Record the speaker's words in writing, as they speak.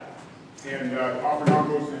And offer not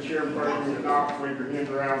goes to the chair and prayer. If not, wave your hands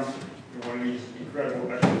around. You're one of these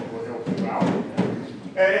incredible extras will help you out.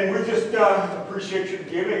 And we just appreciate your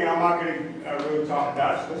giving, and I'm not going to really talk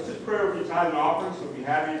about it. So let's just pray over your tithe and offering. So if you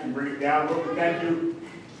have it, you can bring it down. Lord, we thank you.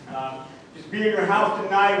 Just be in your house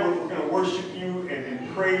tonight. We're going to worship you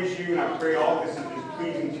and praise you. And I pray all this is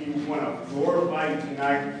pleasing to you. We want to glorify you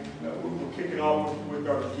tonight. We're kicking off with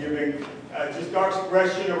our giving. Just our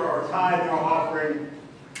expression of our tithe and our offering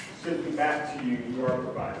simply back to you. You are our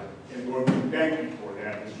provider. And Lord, we thank you for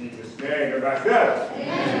that in Jesus' name. Everybody says,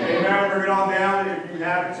 amen. Bring it on down if you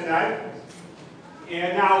have it tonight.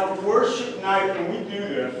 And now, worship night, when we do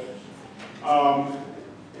this,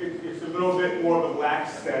 it's a little bit more of a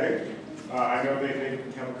lax setting. I know they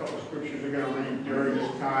have a couple of scriptures they're going to read during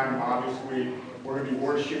this time. Obviously, we're going to be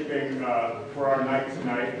worshiping for our night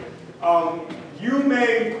tonight. You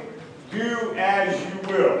may do as you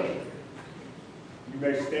will. You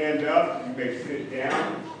may stand up. You may sit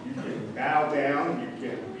down. You can bow down. You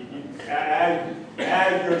can,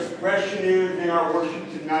 as your expression is in our worship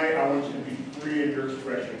tonight, I want you to be free in your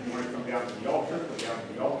expression. If you want to come down to the altar, come down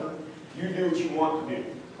to the altar. You do what you want to do,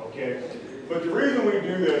 okay? But the reason we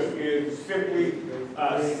do this is simply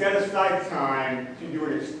set aside time to do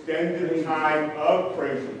an extended time of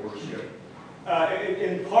praise and worship.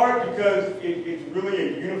 In part because it's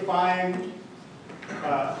really a unifying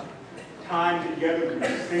time together, we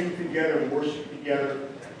sing together and worship together.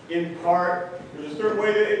 In part, there's a certain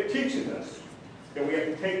way that it teaches us that we have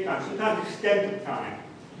to take time, sometimes extended time,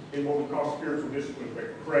 in what we call spiritual disciplines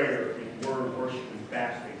like prayer and word, worship, and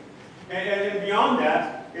fasting. And beyond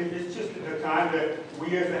that, it's just a time that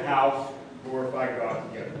we as a house glorify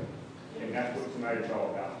God together. And that's what tonight is all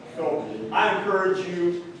about. So I encourage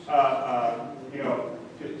you,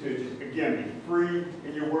 to just, again, be free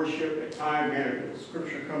in your worship at time. Man, if the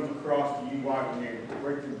scripture comes across to you while you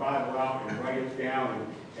break your Bible out and write it down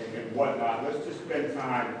and whatnot. Let's just spend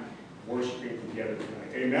time worshiping together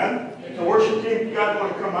tonight. Amen? So worship team, if you guys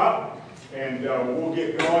want to come up, and we'll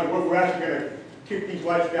get going. We're actually going to kick these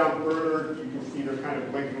lights down further. You can see they're kind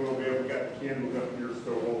of blinking a little bit. We've got the candles up here,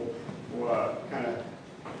 so we'll kind of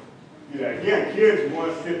do that. Again, kids, you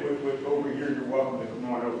want to sit with over here, you're welcome to come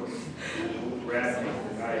on over. We'll grab you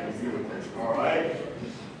tonight and do it. All right?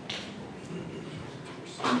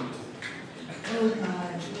 Oh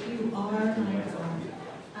God, you are my God.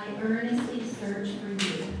 I earnestly search for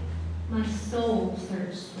you. My soul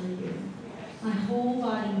searches for you. My whole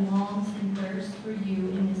body longs and thirsts for you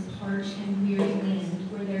in this parched and weary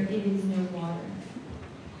land where there is no water.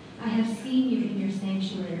 I have seen you in your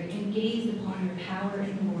sanctuary and gazed upon your power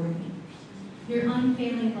and glory. Your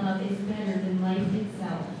unfailing love is better than life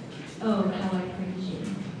itself. Oh, how I praise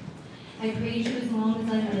you. I praise you as long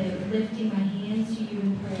as I live, lifting my hands to you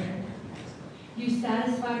in prayer. You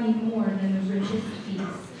satisfy me more than the richest feast.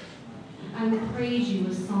 I will praise you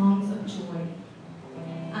with songs of joy.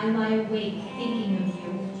 I lie awake thinking of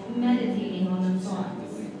you, meditating on the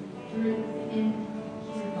thoughts through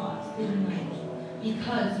the night,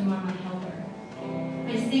 because you are my helper.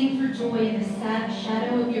 I sing for joy in the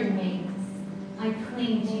shadow of your wings. I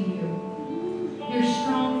cling to you. Your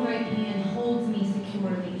strong right hand holds me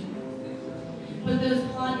securely. But those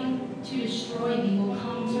plotting to destroy me will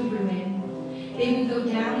come to ruin. They will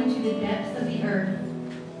go down into the depths of the earth.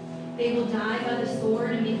 They will die by the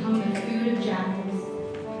sword and become the food of jackals.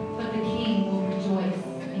 But the king will rejoice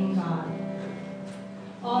in God.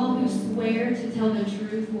 All who swear to tell the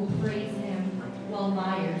truth will praise him, while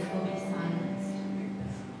liars will be silenced.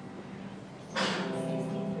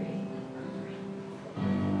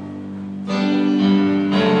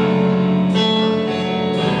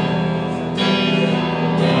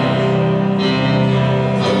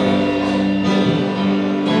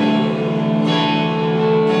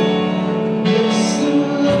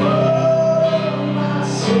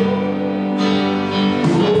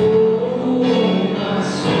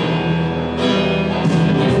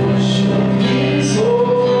 Worship His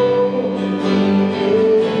holy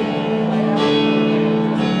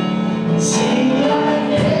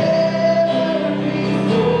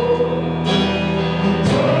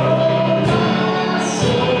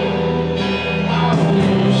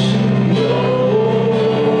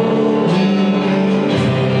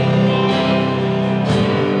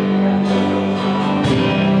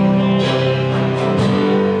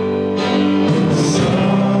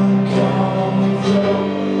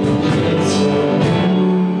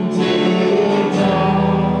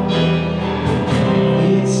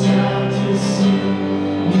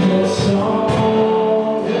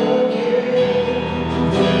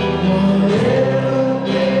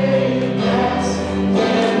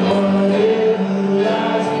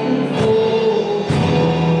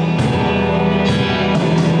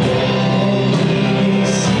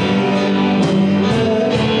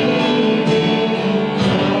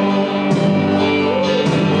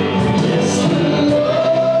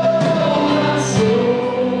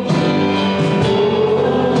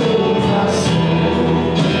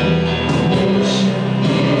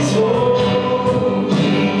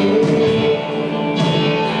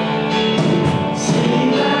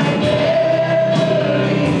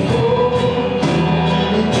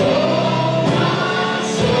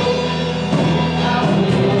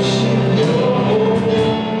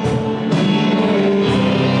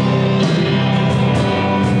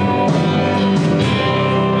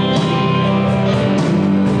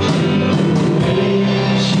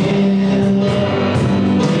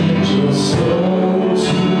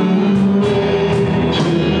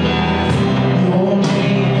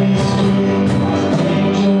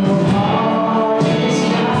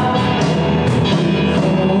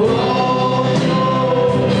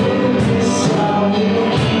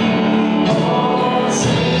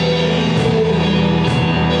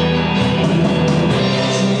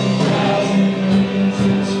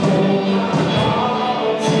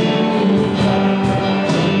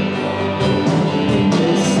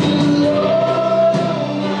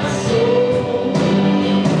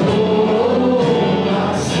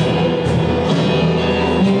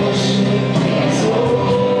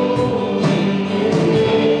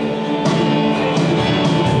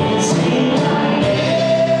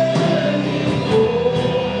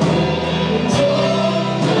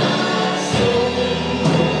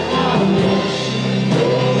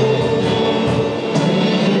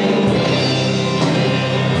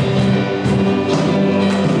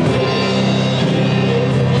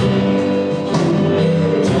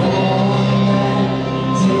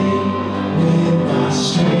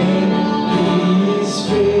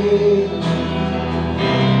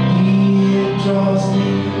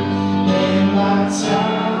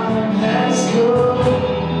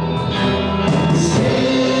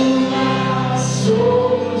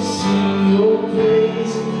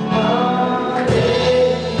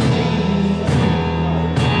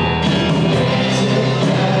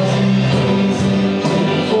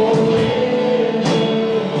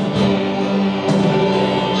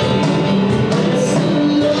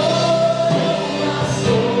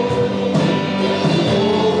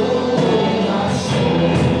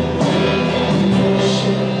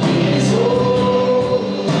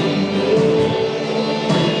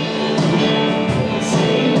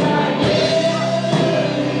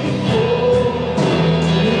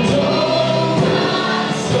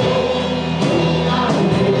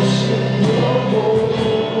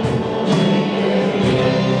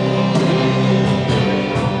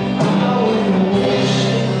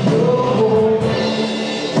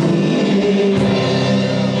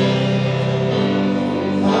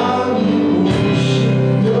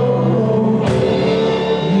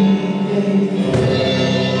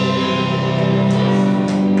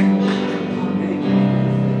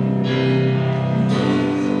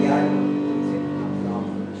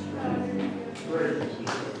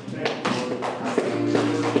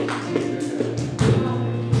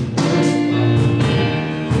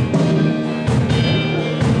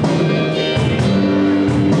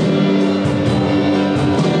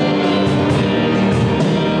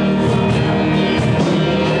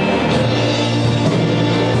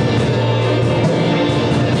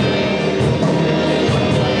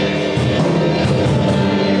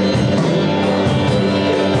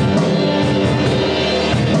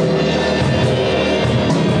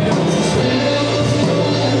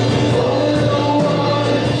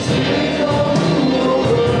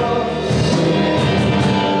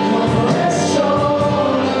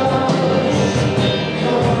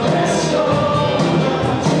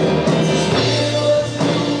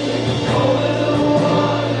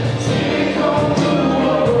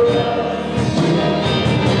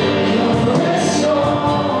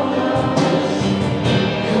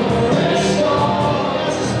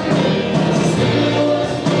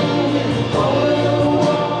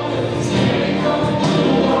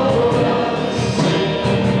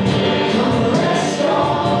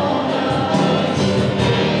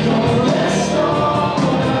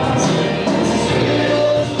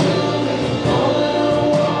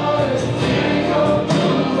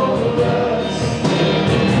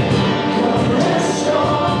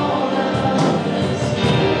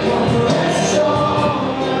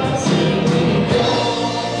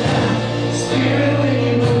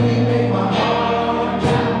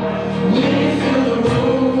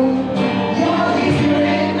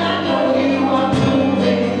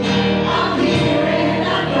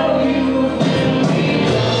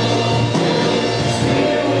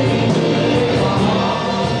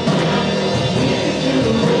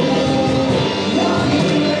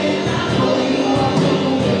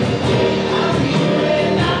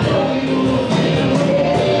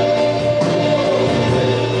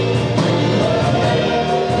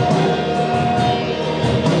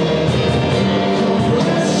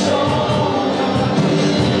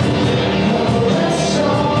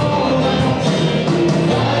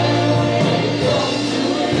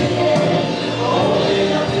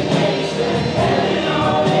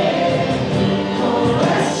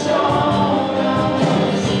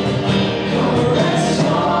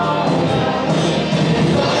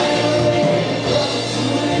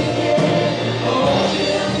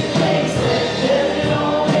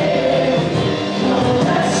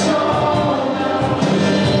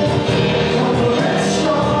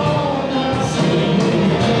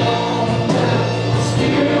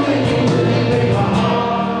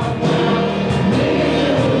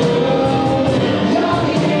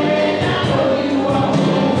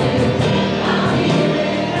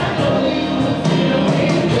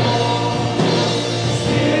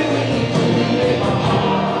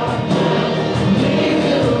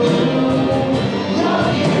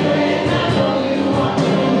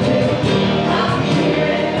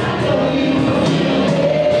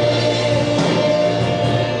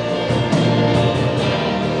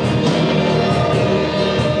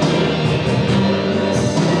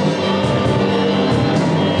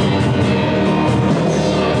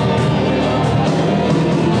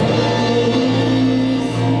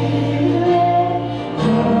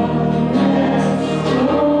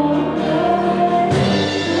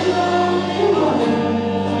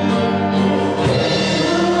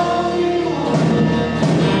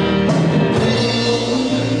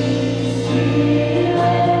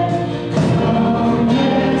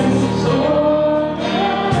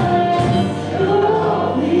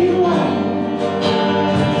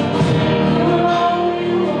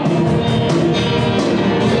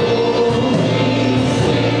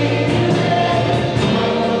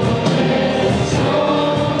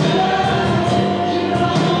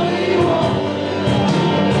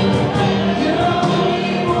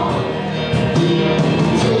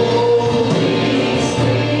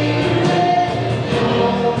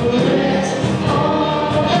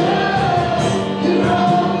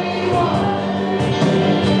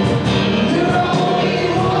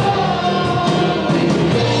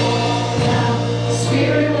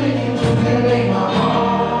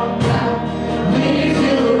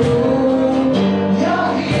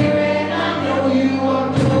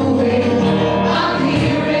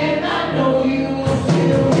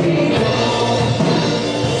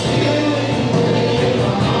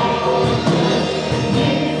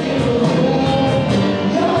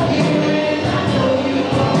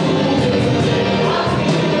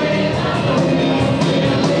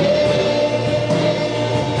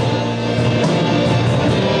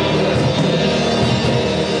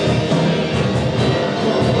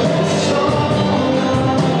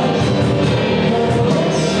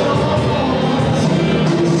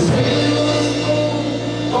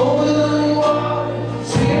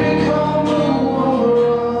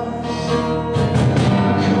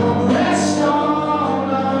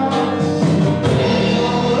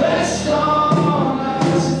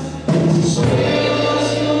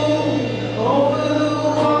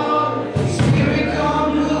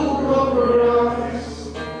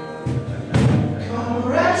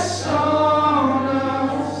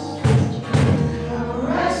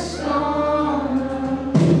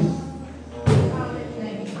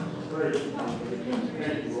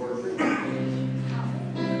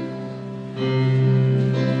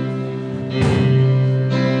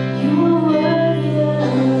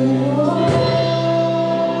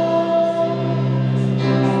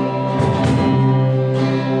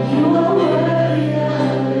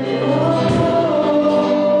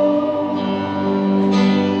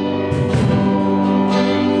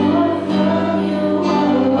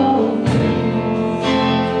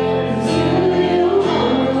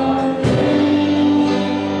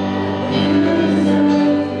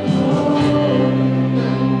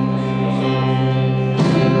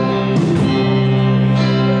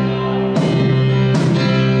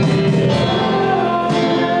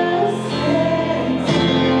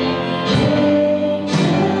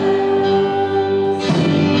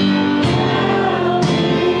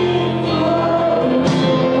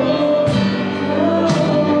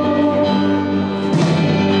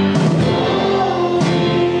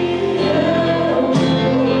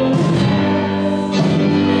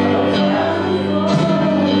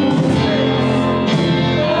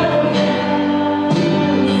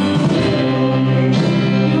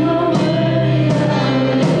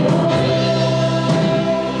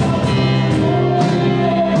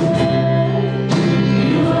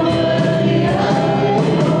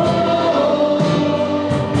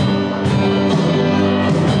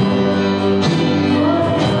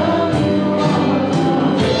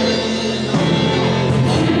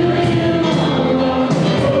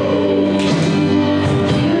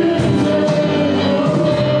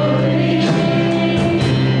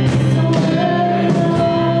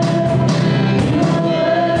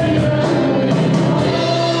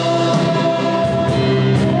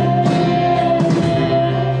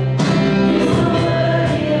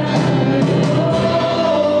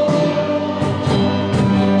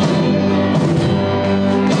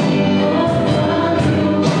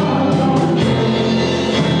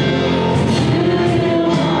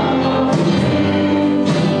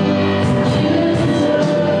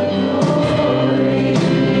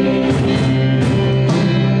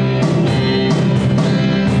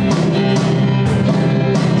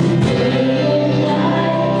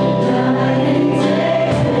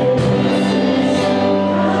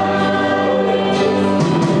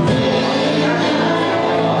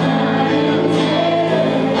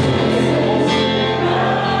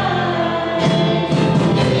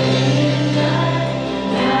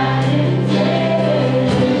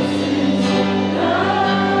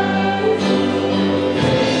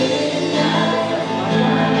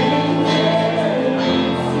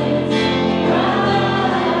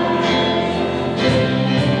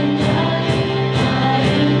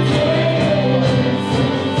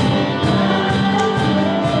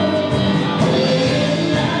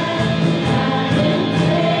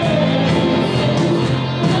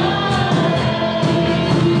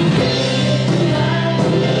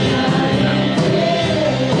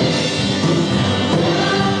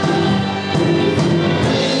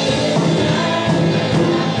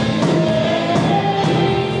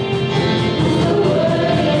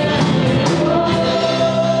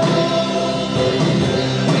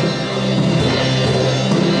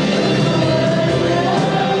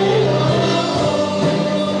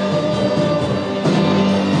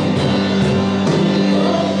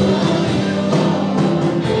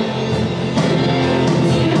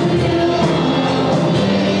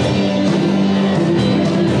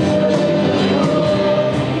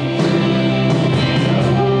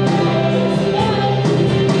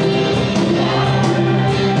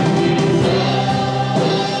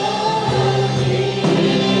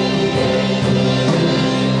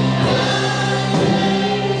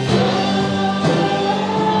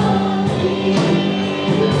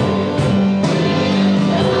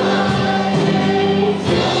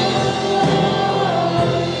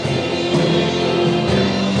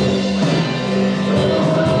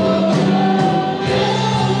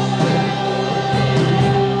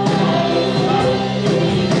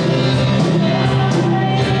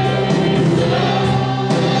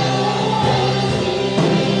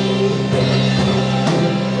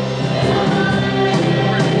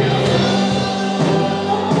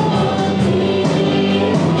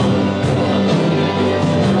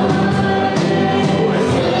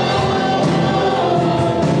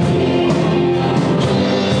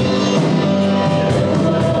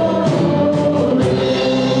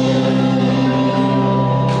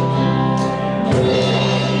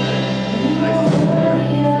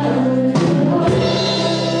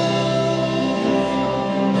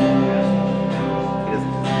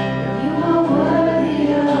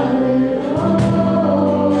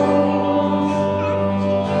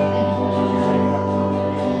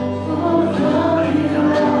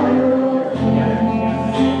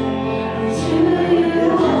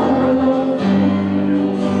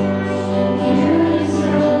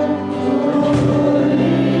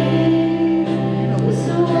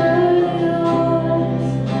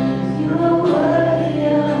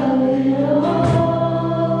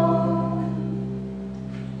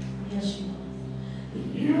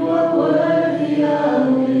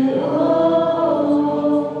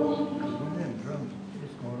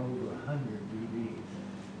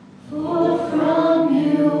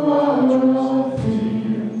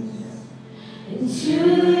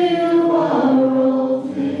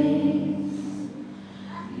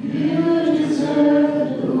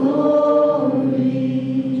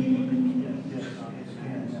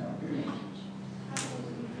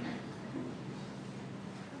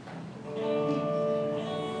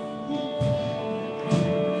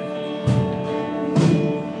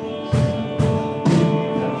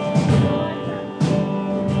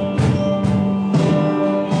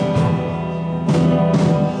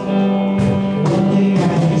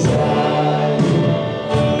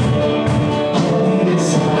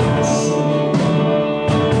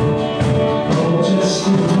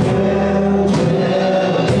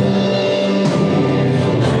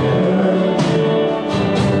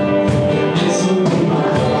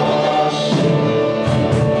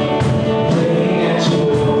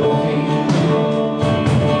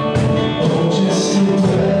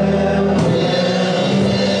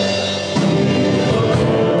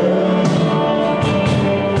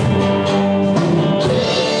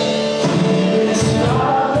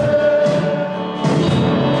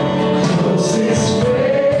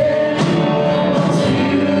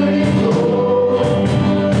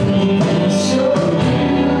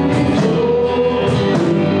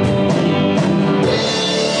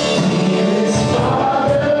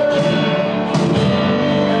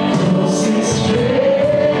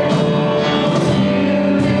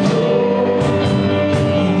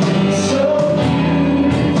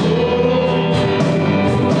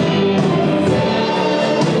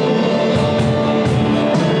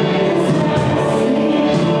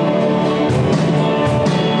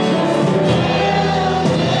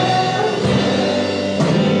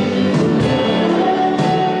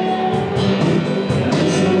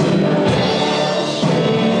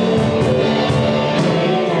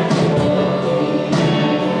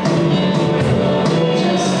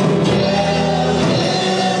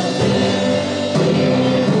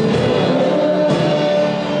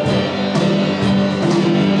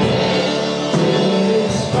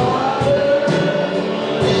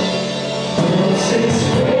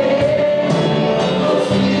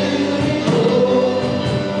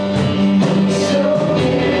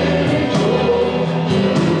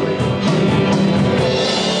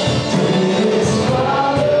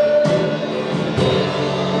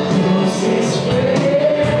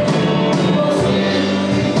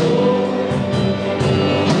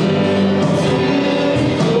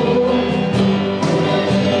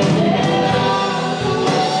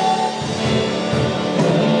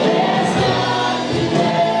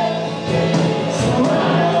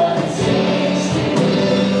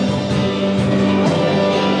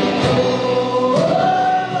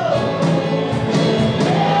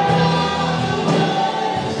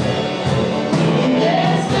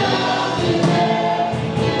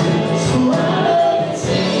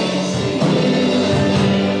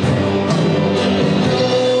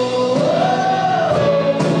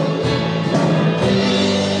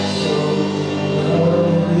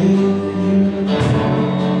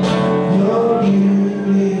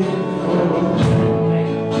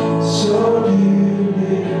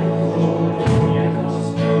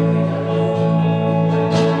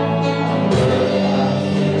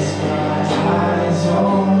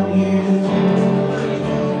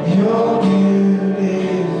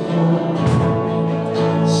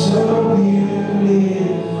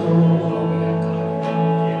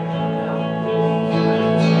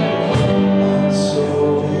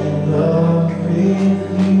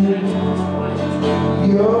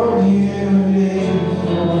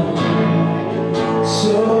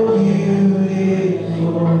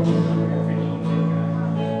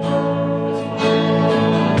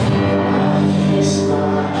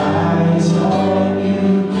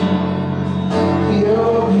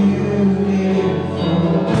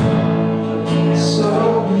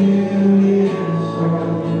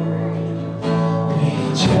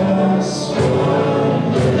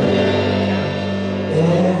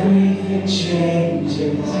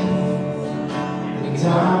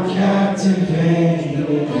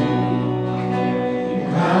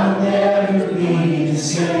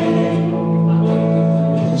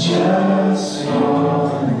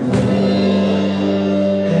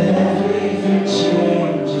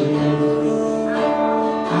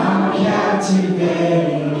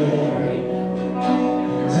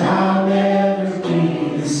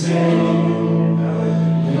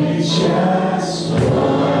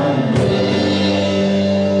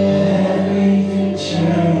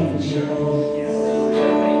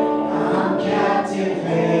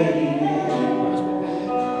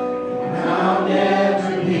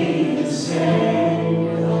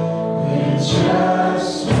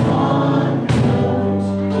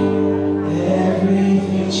Every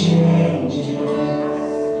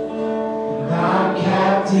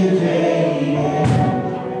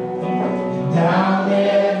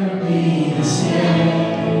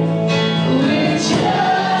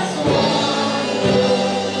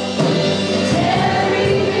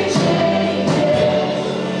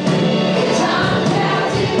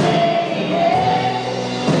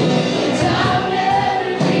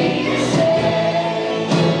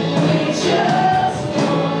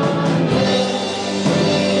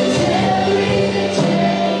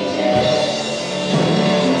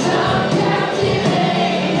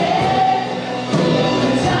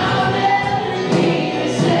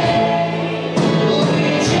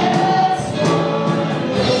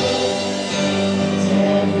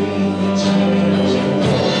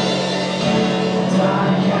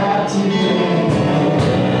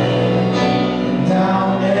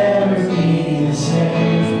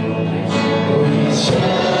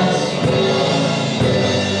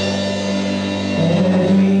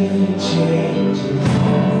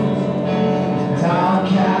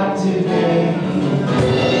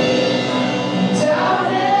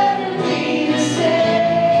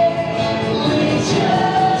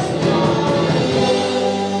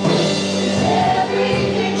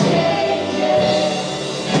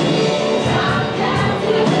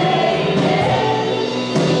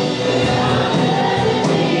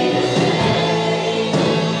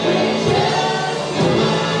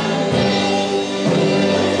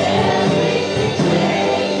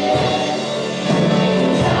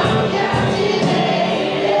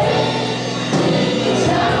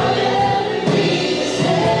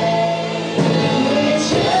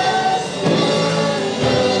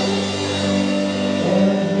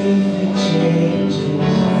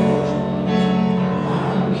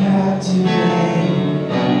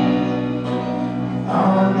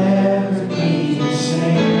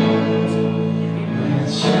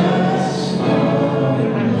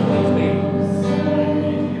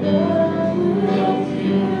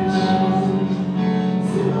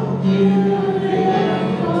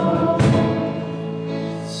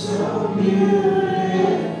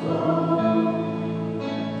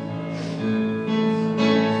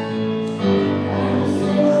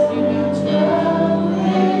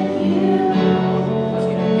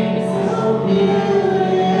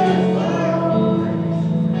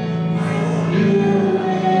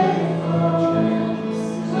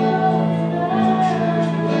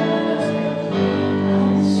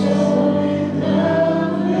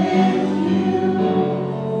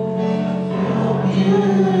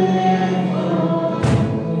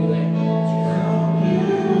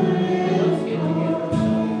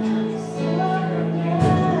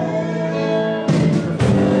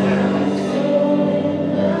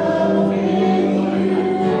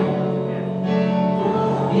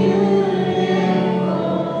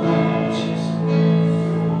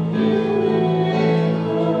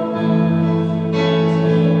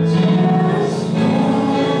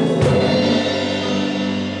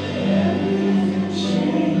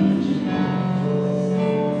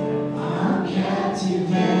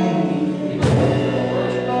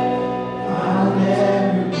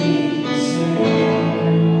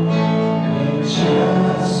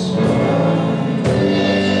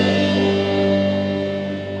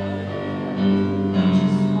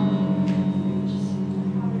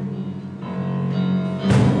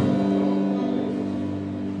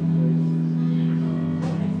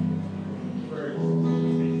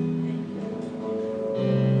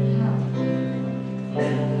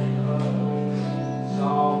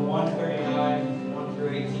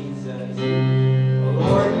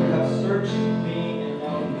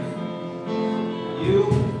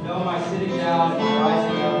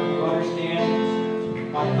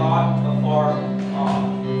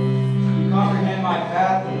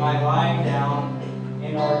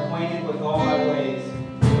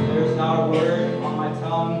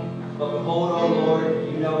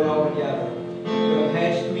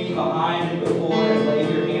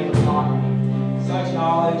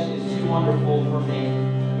wonderful for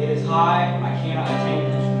me. It is high, I cannot attain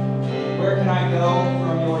it. Where can I go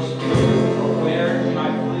from your spirit, or where can I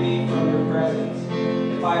flee from your presence?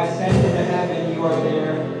 If I ascend into heaven, you are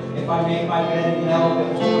there. If I make my bed in hell,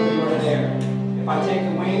 behold, you are there. If I take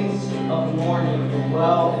the wings of the morning and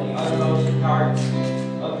dwell in the uttermost parts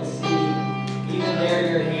of the sea, even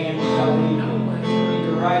there your hand shall lead me, and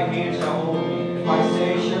your right hand shall hold me. If I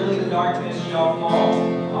say, surely the darkness shall fall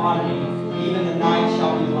on me, even the night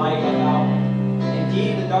shall be light about me.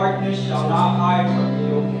 Indeed, the darkness shall not hide from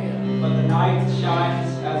you, but the night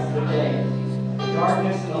shines as the day. The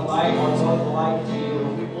darkness and the light are both alike to you,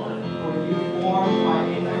 for you formed my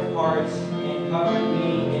inward parts and covered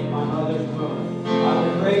me in my mother's womb. I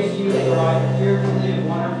will praise you, for I am fearfully and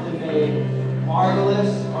wonderfully made.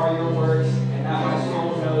 Marvelous are your works, and that my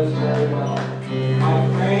soul knows very well. My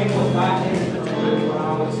frame was not hidden from you when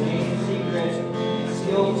I was made in secret and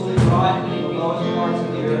skillfully wrought in the lowest parts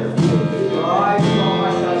of the earth. Your eyes saw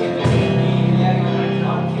my substance, and yet I was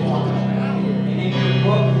not formed. And in your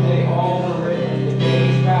book they all were written, the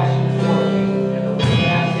days fashioned for me, and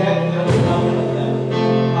as yet there was none of them.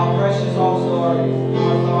 How precious also are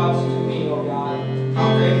your thoughts to me, O God. How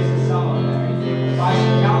great is the sum of them. If I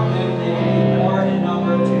should count them, they would be more in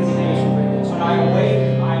number than the sand. When I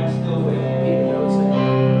awake, I am still with you.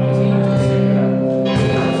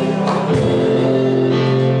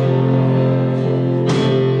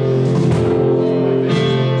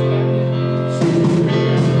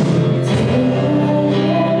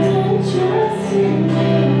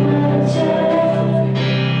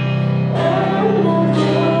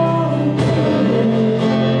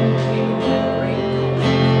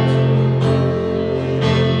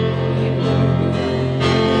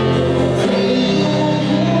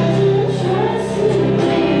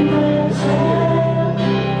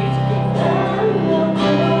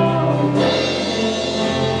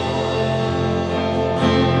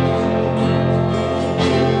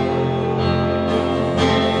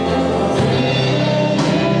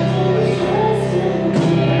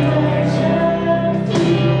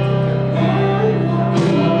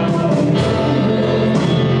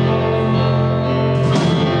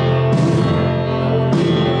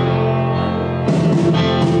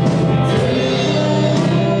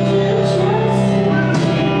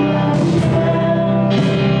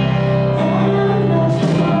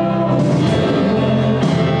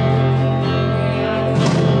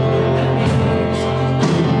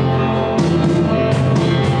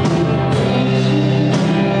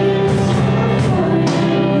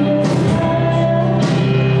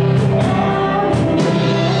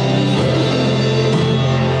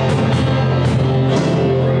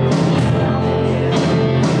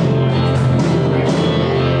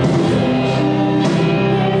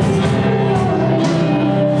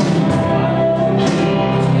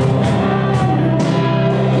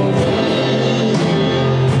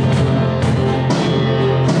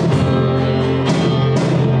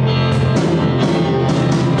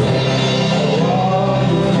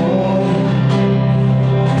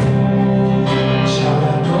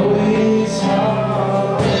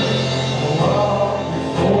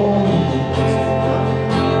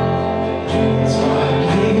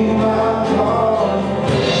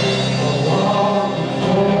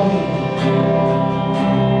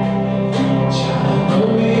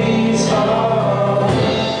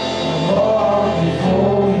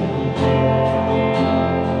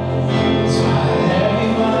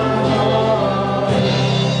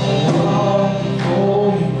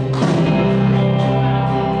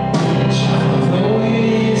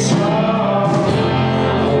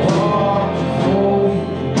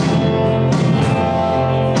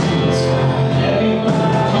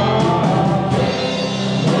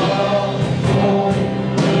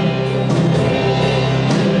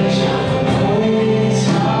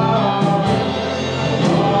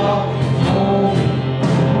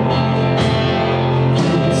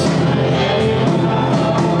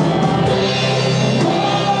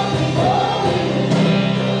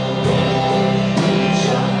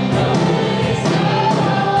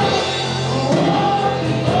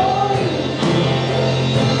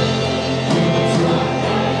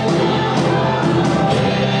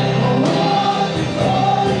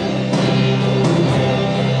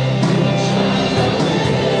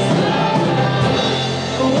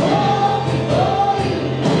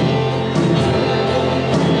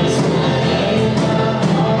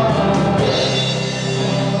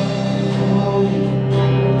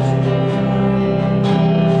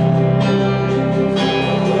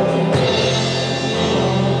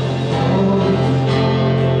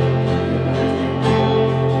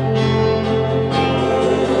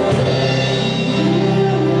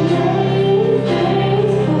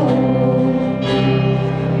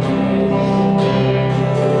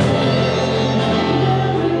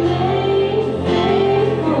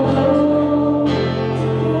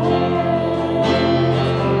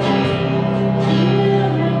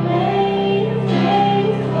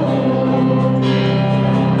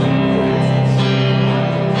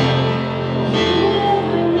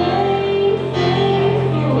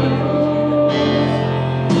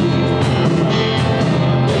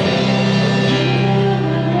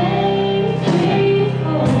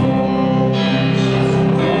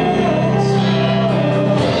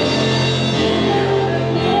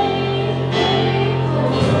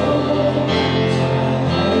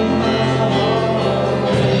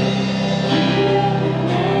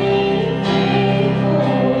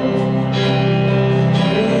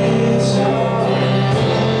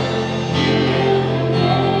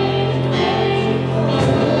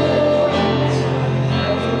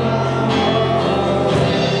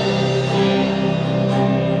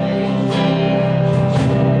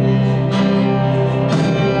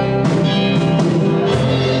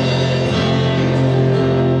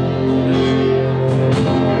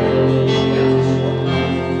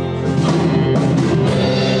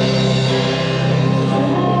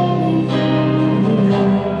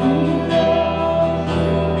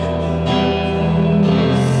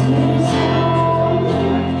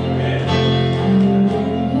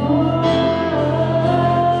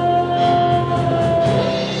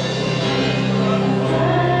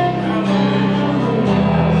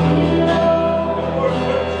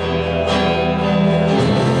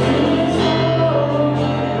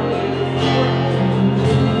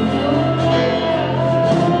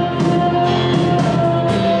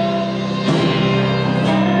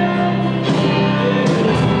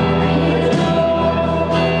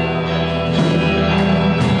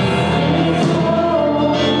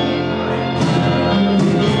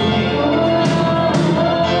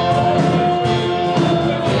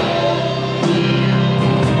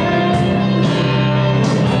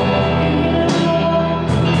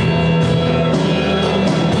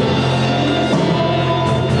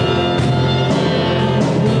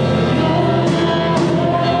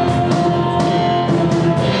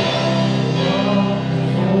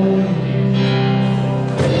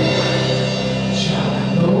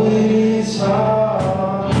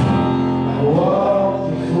 hard. I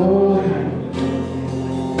walk before you.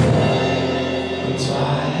 That's why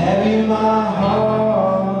I have you in my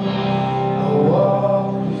heart. I walk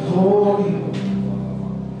before you.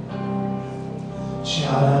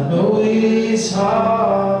 Child, I know it's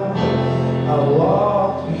hard. I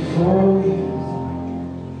walk before you.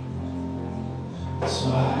 That's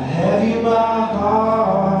why I have you in my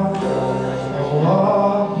heart. I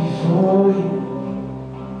walk before you.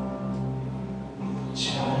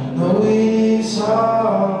 Child, I know it's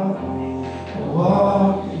hard. I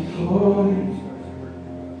walk before you.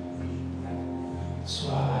 That's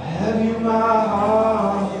why I have you in my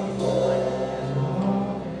heart. I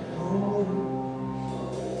walk before you.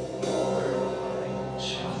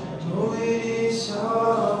 Child, I know it's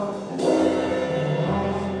hard. I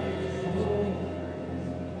walk before you.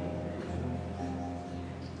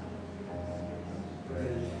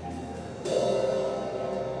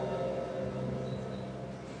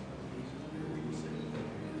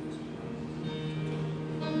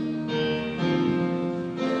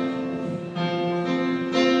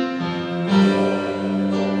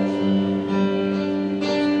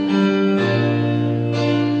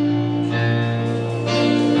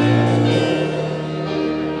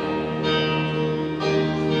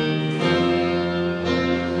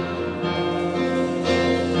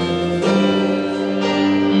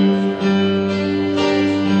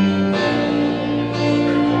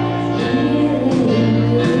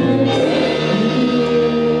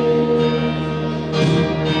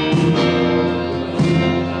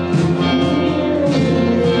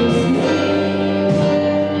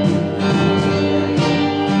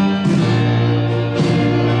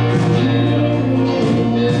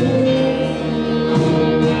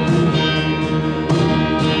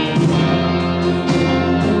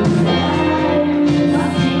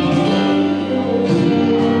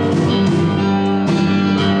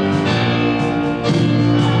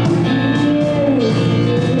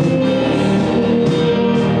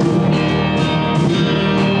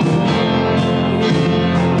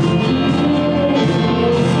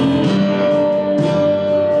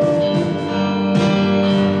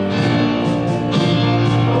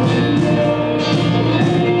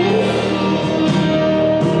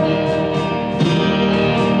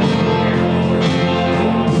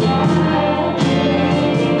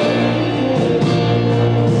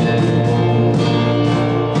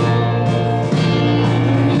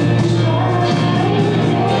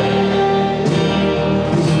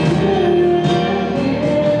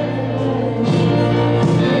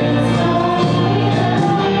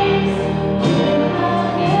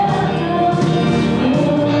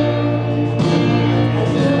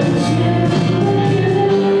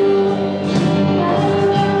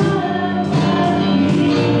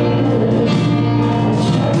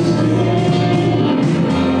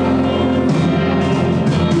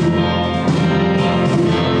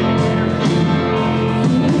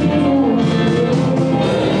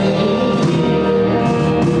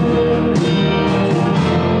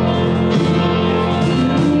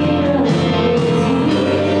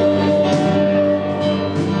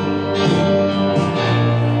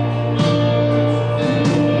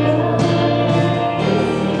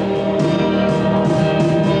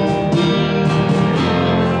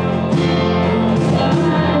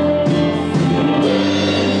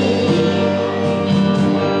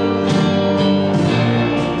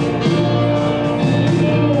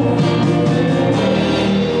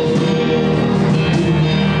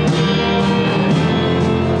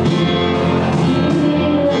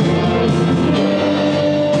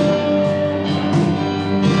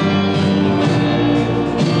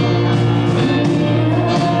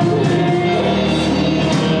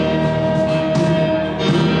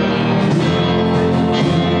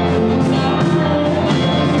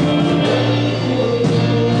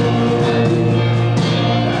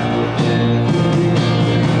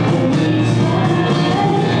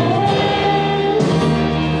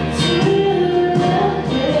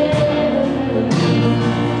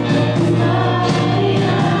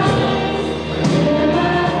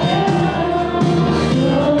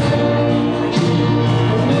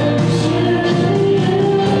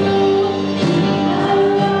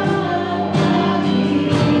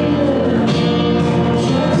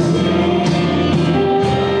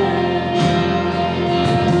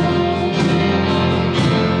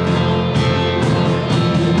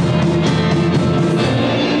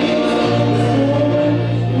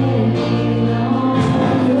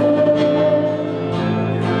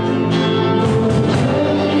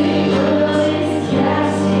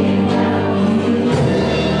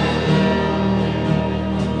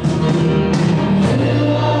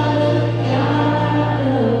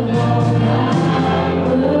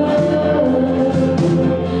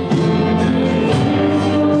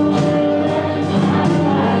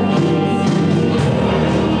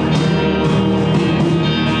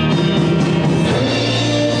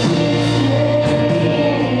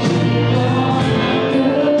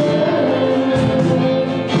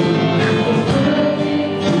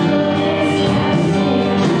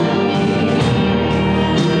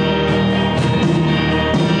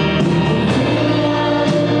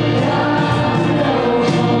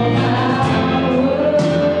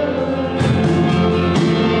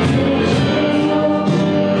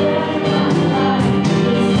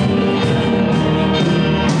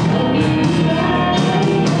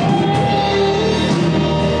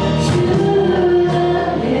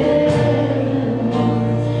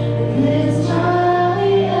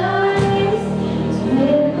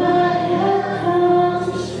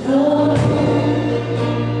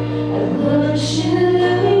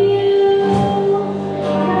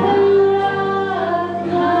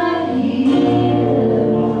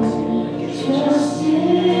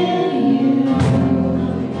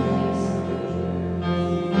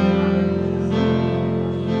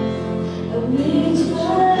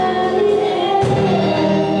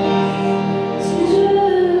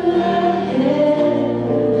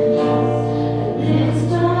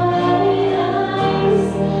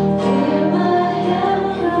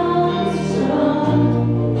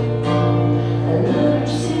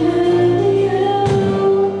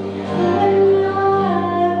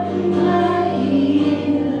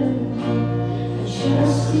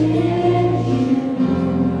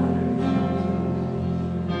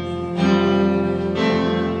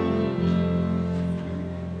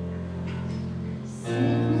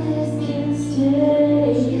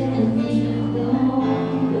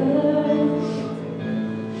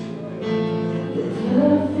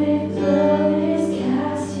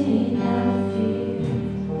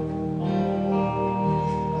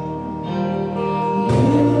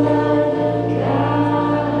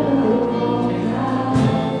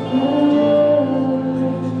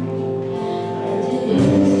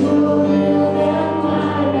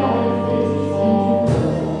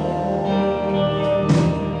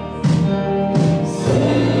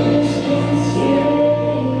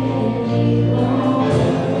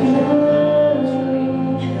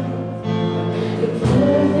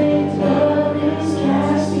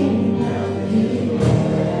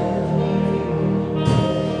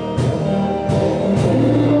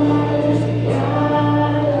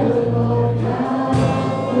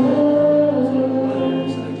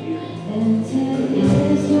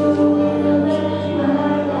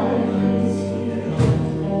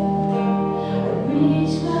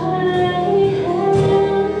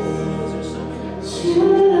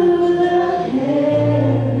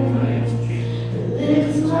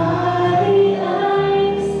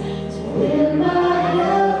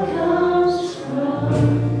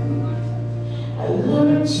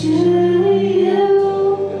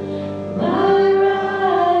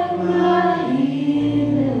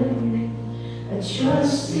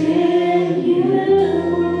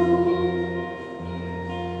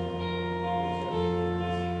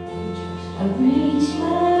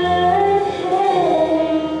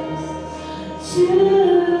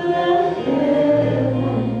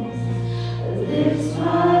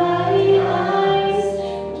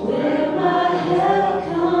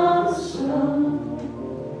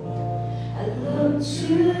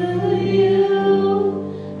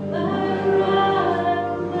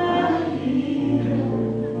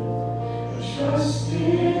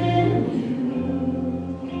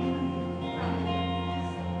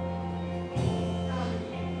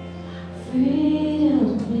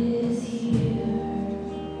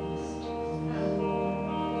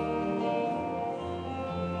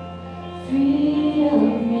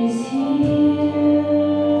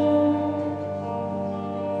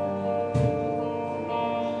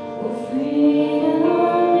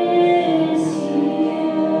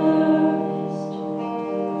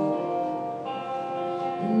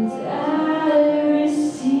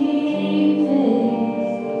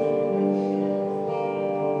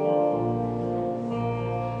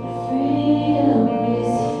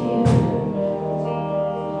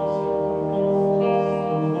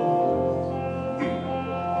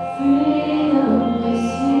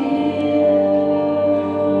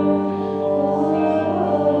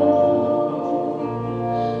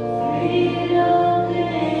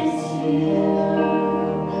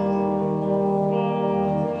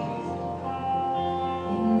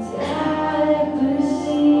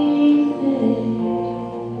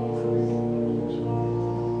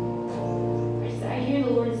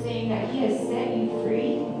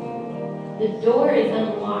 The door is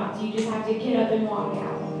unlocked. You just have to get up and walk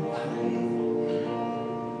out.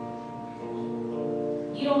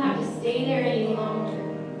 You don't have to stay there any longer.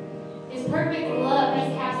 His perfect love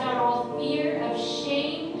has cast out all fear of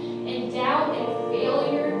shame and doubt and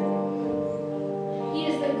failure. He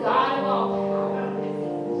is the God of all power.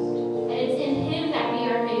 And it's in Him that we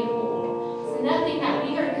are made whole. It's nothing that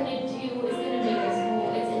we are going to do is going to make us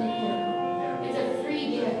whole. It's in Him. It's a free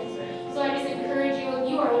gift. So I just encourage you, if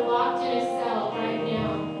you are locked in a cell right now,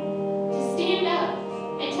 to stand up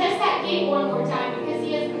and test that gate one more time, because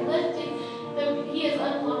He has He has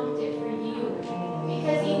unlocked it for you.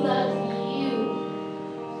 Because He loves you.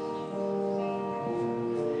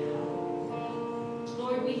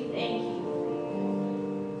 Lord, we thank you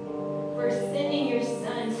for sending your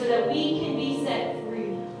Son so that we can be set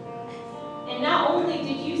free. And not only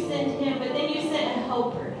did you send Him, but then you sent a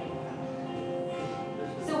helper.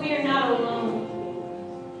 So we are not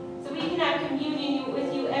alone. So we can have communion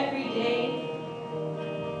with you every day.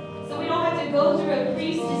 So we don't have to go through a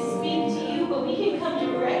priest to speak to you, but we can come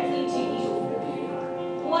directly to you.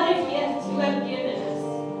 What a gift you have given us.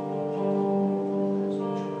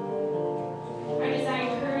 I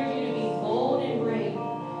encourage you to be bold and brave,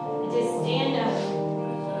 and to stand up,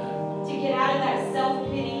 to get out of that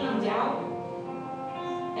self-pity and doubt,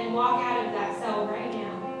 and walk out of that cell right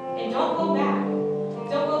now. And don't go back.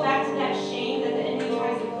 Don't go back to that shame that the enemy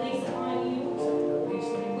tries to place upon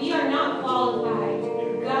you. We are not qualified.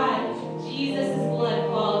 God, Jesus' blood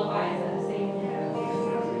qualifies us. Amen.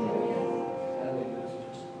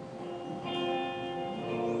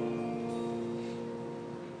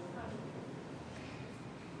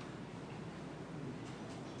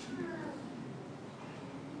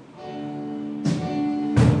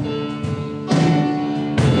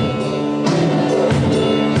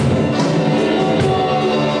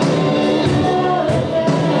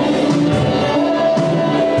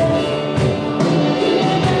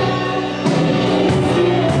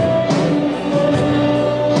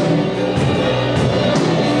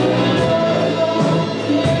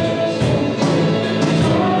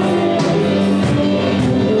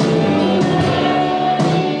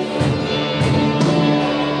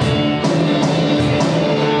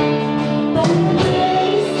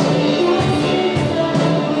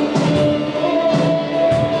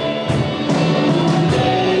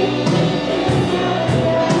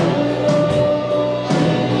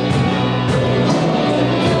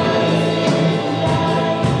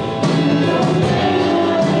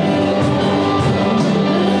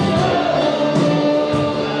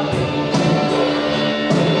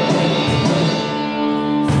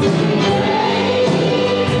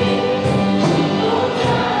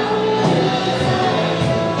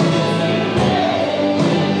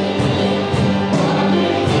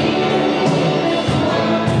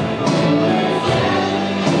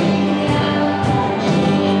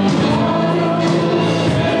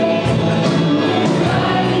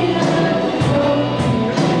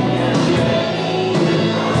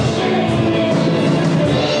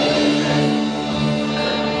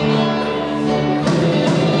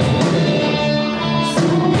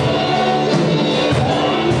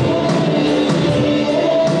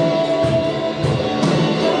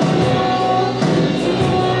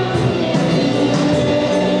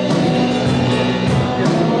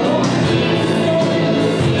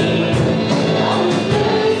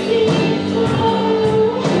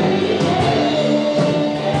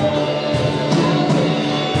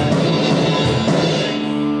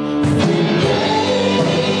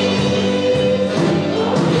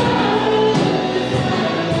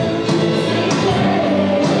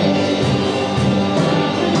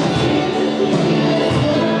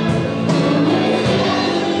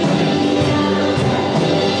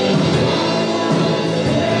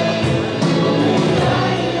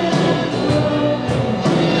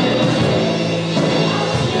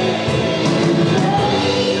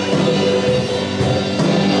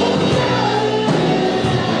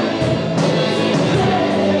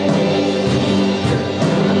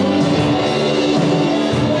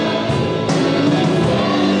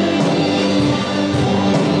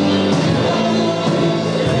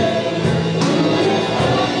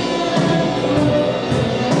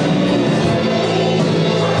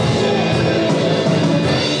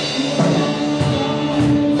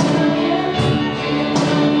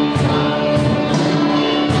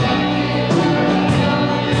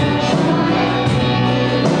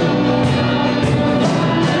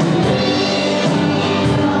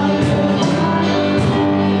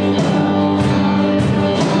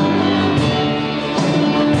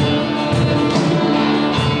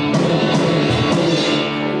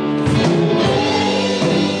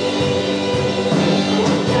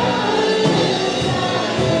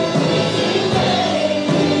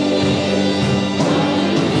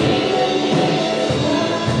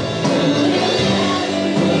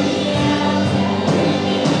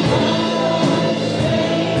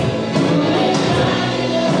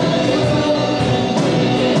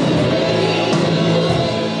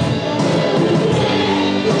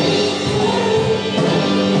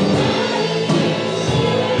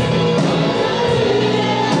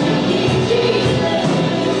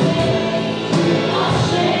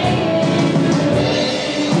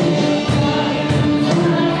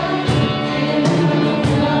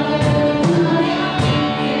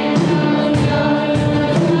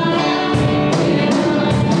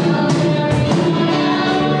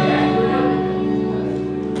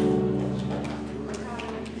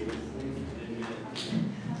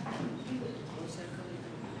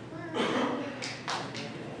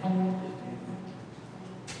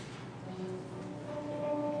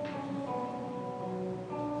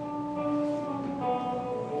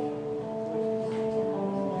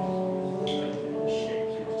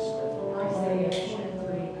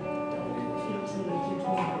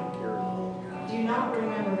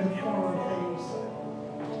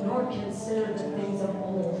 nor consider the things of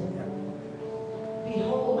old.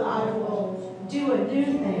 Behold, I will do a new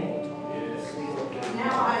thing.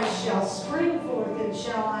 Now I shall spring forth, and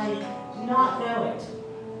shall I not know it?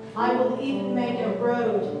 I will even make a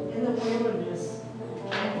road in the wilderness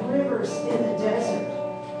and rivers in the desert.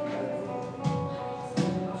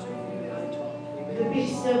 The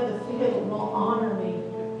beasts of the field will honor me.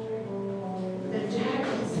 The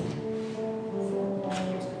jackals,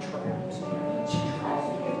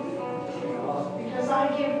 because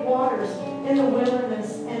I give waters in the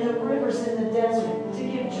wilderness and the rivers in the desert to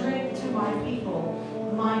give drink to my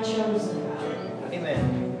people, my chosen.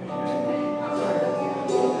 Amen.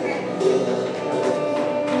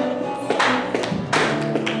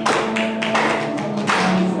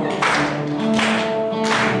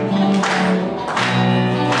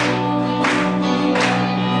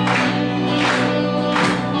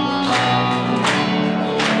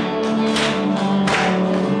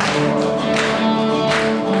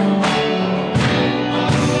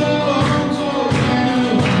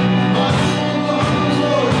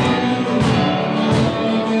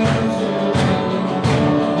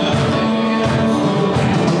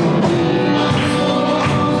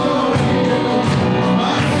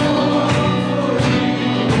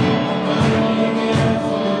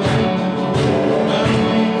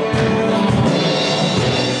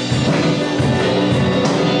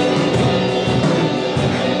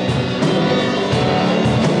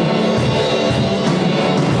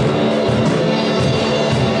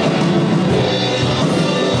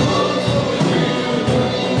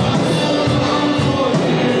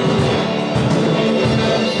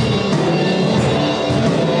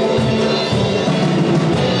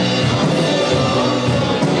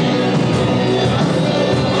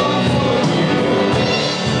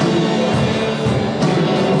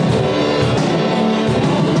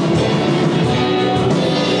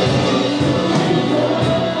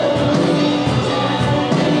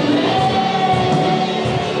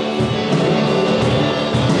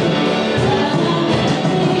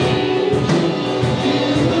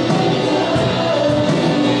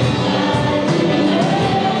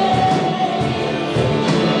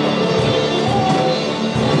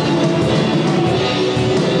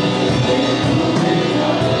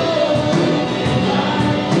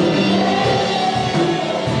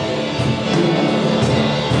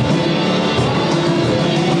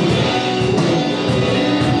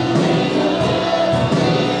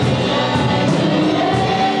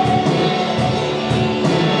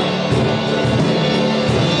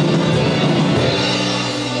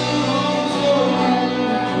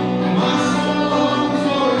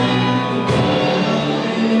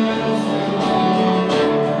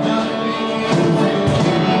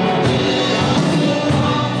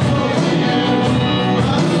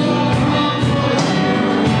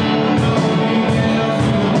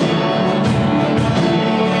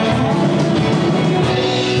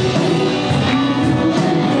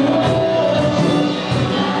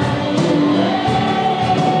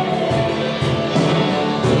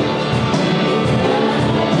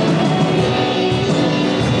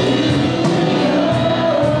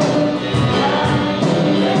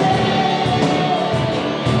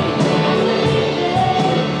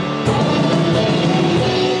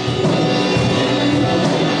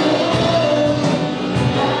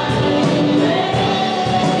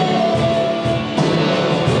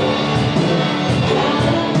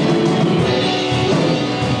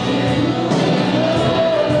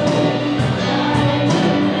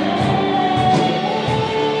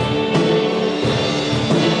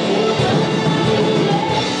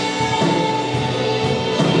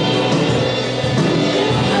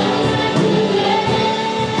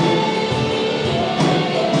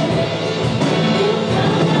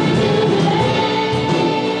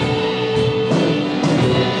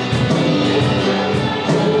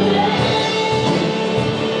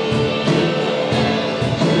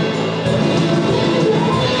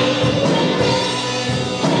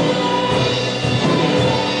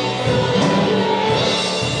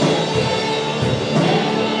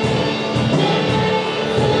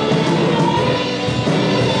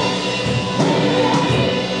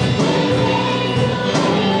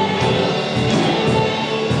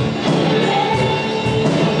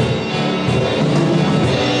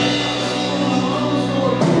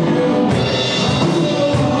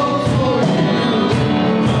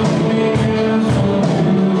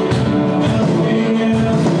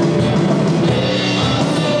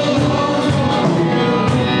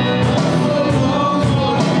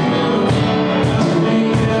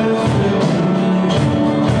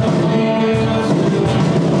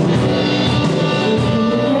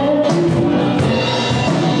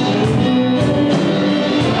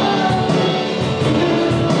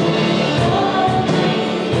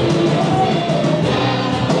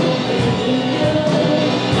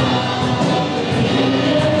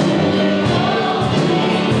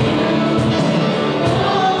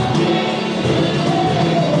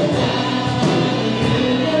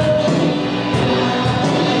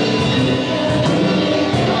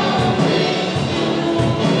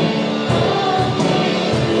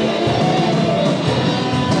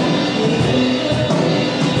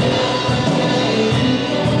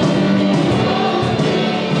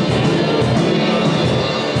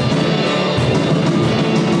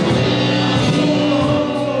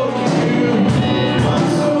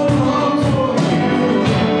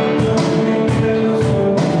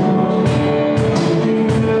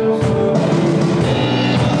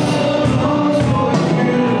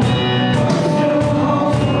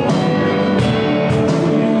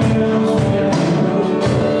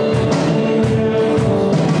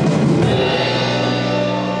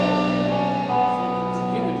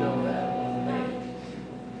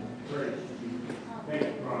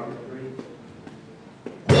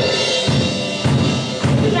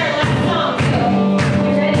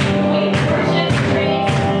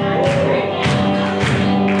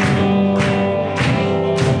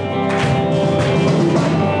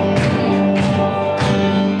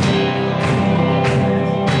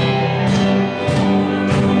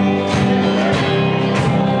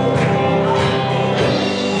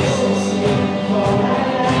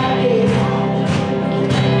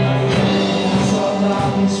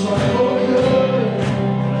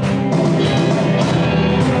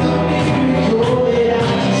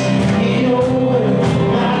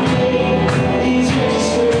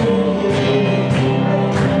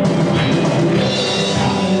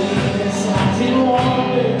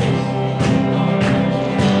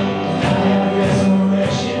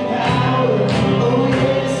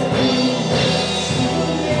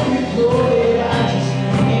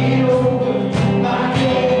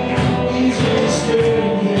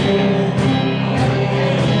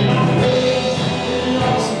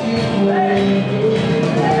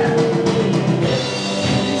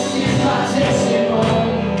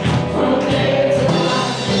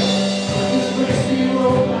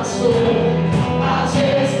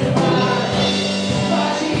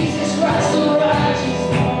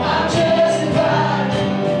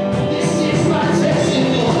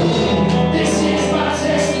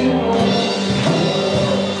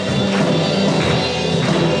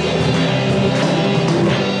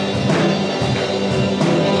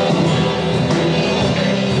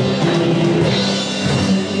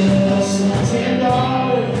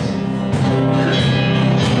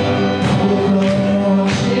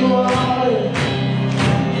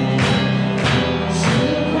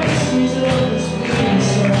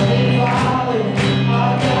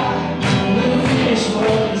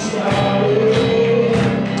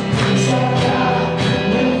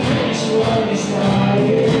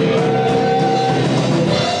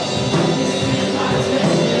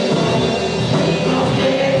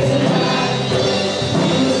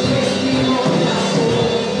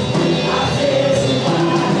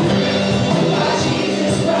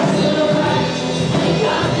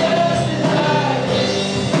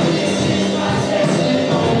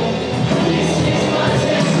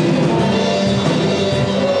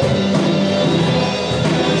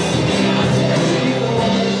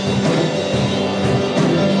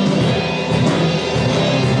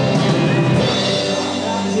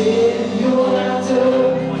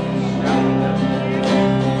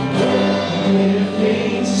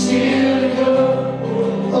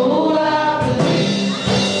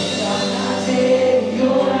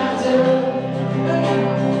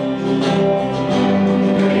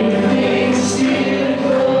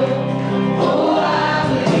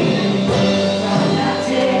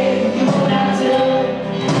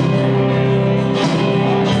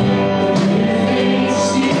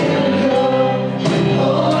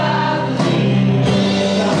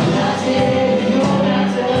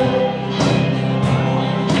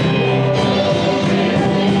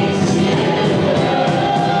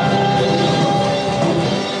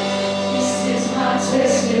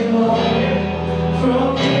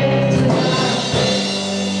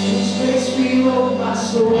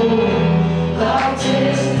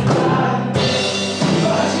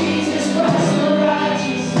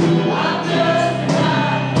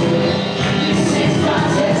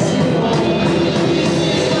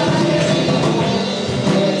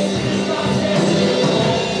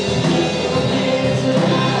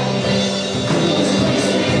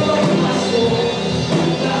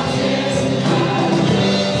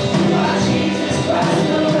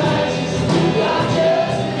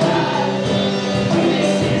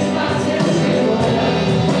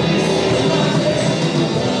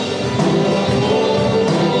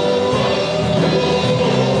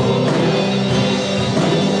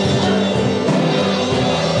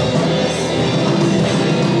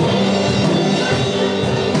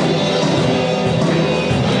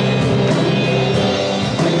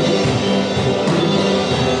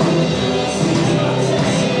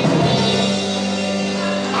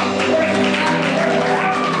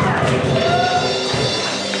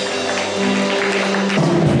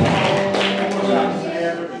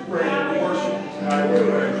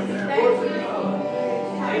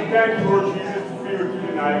 Thank you, Lord Jesus, to be with you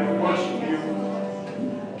tonight. We worship you.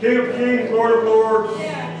 King of kings, Lord of lords,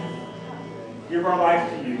 give our life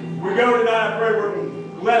to you. We go tonight, I pray we're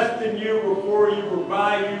blessed in you, we're for you, we're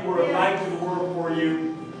by you, we're a light to the world for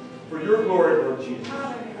you. For your glory, Lord Jesus.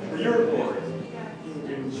 For your glory.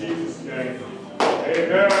 In Jesus' name.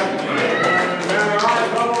 Amen.